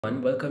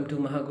Welcome to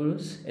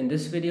Mahagurus. In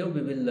this video,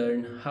 we will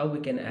learn how we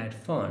can add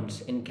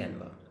fonts in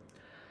Canva.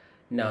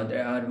 Now,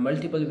 there are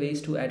multiple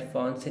ways to add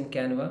fonts in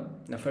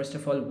Canva. Now, first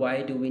of all,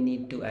 why do we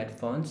need to add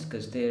fonts?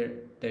 Because there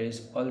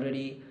is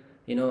already,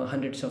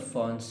 hundreds of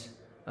fonts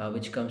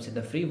which comes in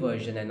the free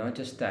version, and not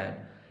just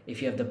that.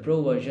 If you have the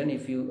pro version,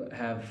 if you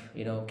have,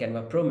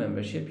 Canva Pro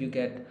membership, you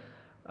get,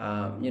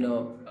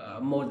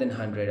 more than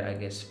 100, I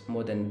guess,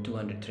 more than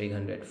 200,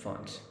 300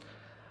 fonts.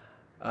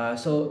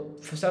 So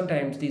for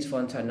sometimes these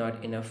fonts are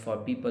not enough for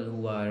people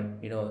who are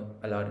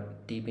a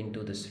lot deep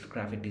into this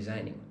graphic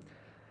designing.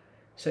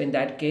 So in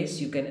that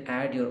case, you can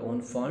add your own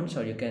fonts,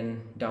 or you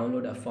can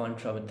download a font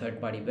from a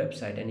third-party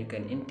website and you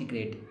can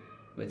integrate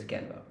with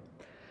Canva.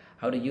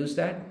 How to use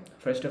that?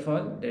 First of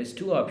all, there's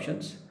two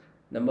options.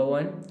 Number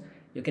one,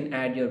 you can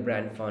add your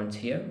brand fonts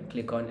here.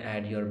 Click on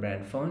add your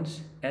brand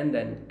fonts and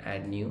then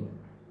add new,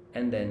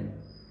 and then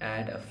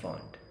add a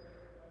font,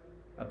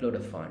 upload a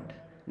font.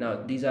 Now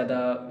these are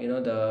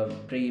the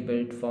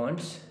pre-built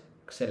fonts.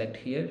 Select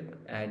here,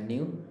 add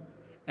new,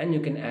 and you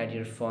can add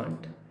your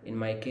font. In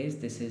my case,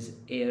 this is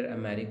Air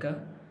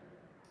America.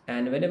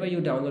 And whenever you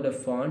download a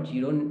font,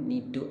 you don't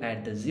need to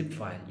add the zip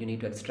file. You need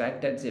to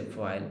extract that zip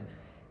file,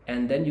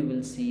 and then you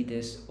will see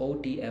this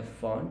OTF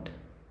font,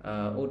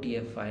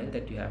 OTF file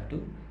that you have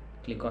to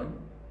click on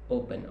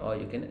open, or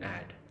you can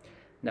add.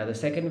 Now the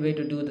second way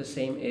to do the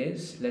same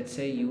is, let's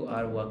say you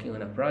are working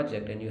on a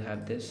project and you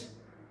have this,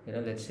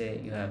 let's say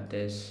you have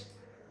this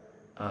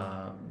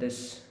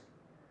this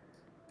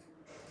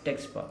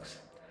text box.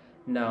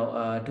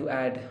 Now to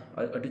add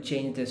or to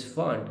change this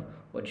font,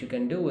 what you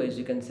can do is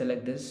you can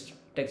select this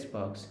text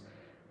box,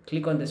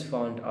 click on this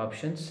font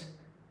options.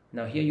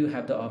 Now here you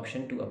have the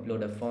option to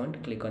upload a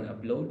font. Click on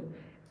upload,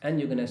 and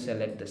you're gonna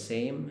select the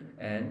same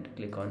and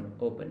click on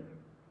open.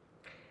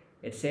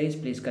 It says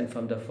please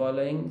confirm the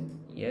following.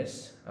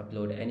 Yes,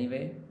 upload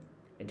anyway.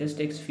 It just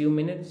takes few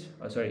minutes,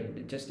 or sorry,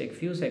 it just takes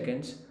few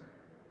seconds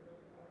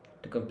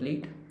to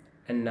complete.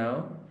 And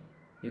now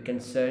you can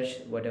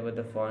search whatever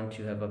the font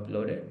you have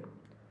uploaded.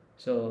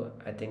 So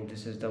I think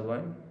this is the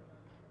one.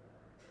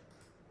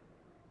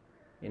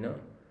 You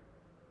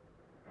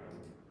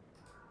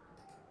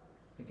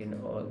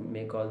can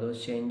make all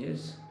those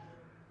changes.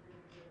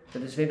 So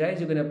this way, guys,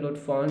 you can upload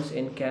fonts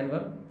in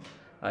Canva.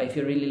 If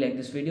you really like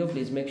this video,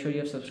 please make sure you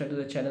have subscribed to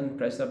the channel and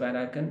press the bell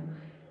icon.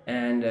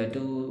 And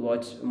to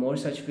watch more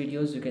such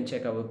videos, you can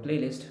check our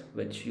playlist,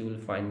 which you will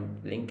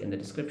find link in the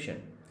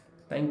description.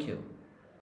 Thank you.